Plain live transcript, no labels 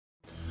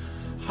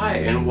Hi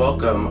and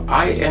welcome.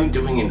 I am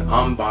doing an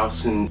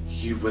unboxing.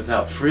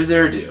 Without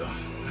further ado,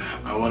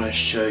 I want to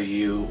show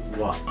you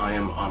what I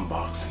am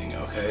unboxing,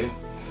 okay?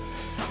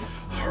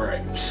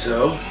 Alright,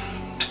 so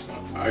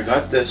I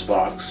got this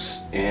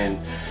box and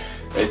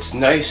it's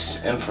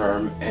nice and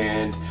firm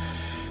and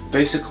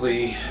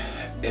basically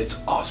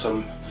it's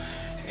awesome,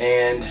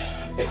 and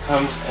it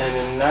comes in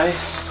a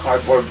nice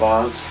cardboard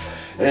box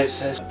and it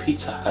says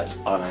Pizza Hut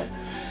on it,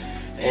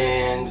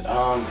 and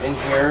in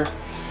here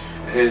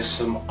is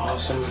some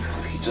awesome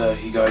pizza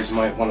you guys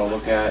might want to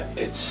look at.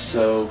 It's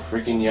so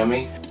freaking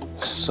yummy,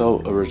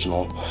 so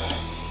original.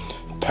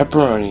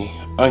 Pepperoni,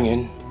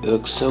 onion, it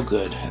looks so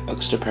good.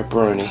 Extra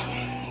pepperoni.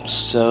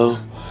 So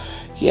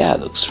yeah,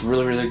 it looks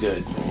really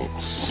good.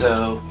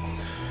 So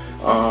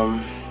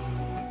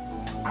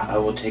I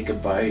will take a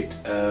bite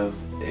of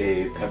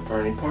a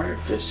pepperoni part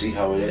to see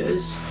how it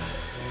is.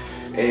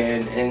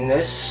 And in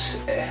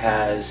this it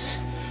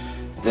has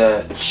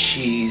the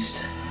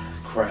cheesed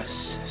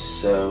crust.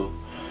 So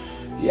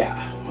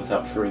yeah,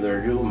 without further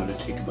ado, I'm gonna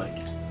take a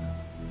bite.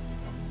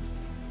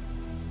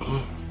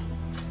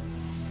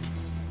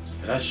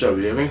 That's so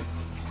yummy.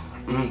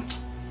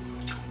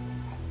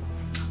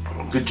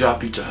 Good job,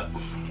 Pizza Hut.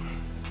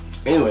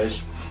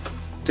 Anyways,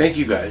 thank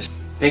you guys.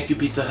 Thank you,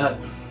 Pizza Hut,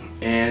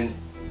 and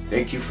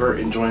thank you for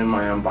enjoying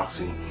my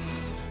unboxing.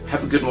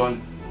 Have a good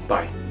one.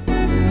 Bye.